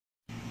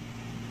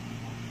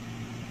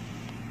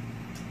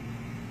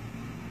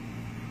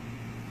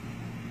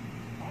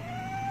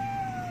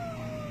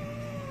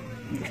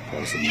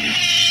Place them in.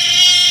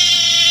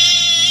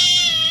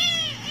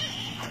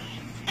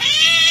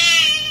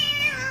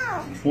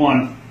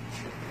 One.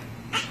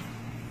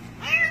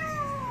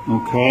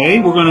 Okay,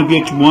 we're going to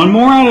get one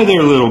more out of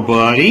there, little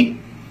buddy.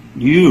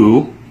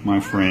 You, my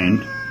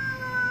friend.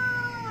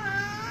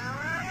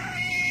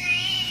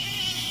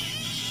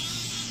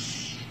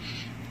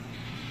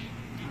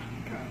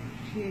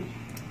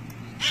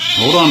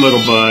 Hold on,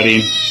 little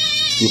buddy.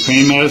 Your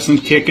pain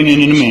medicine's kicking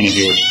in a minute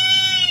here.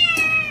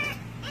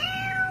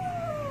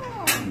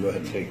 Go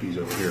ahead and take these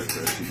over here,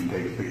 Chris. You can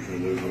take a picture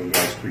of those little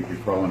guys creepy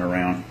crawling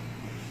around.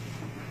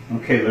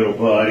 Okay, little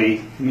buddy.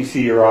 Let me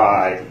see your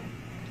eye.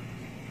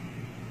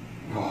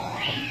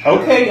 Oh.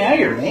 Okay, now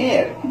you're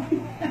mad.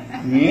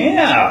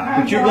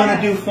 Yeah, but you're going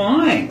to do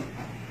fine.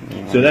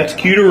 So that's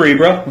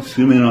Cuterebra. Let's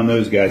zoom in on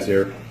those guys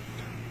there.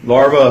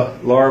 Larva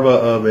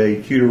of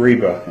a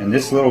Cuterebra. And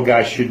this little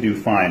guy should do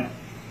fine.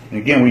 And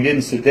again, we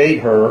didn't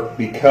sedate her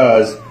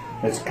because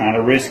it's kind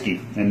of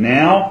risky. And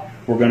now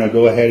we're going to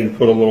go ahead and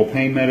put a little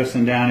pain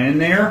medicine down in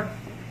there.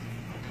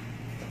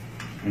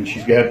 And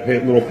she's got a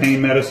little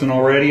pain medicine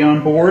already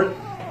on board.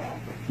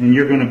 And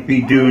you're going to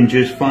be doing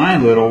just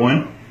fine, little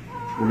one.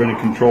 We're going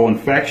to control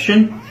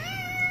infection.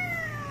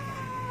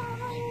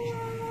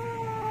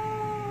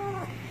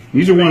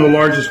 These are one of the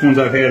largest ones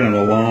I've had in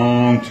a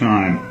long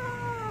time.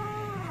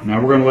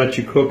 Now we're going to let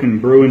you cook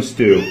and brew and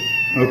stew.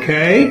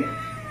 Okay?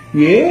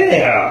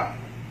 Yeah.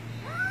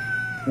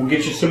 We'll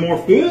get you some more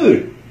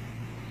food.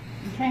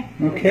 Okay.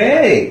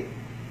 Okay.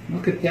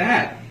 Look at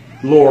that.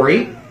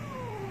 Lori.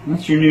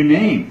 That's your new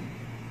name.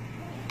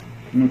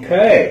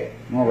 Okay.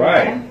 All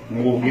right.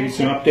 And we'll give you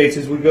some updates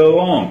as we go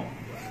along.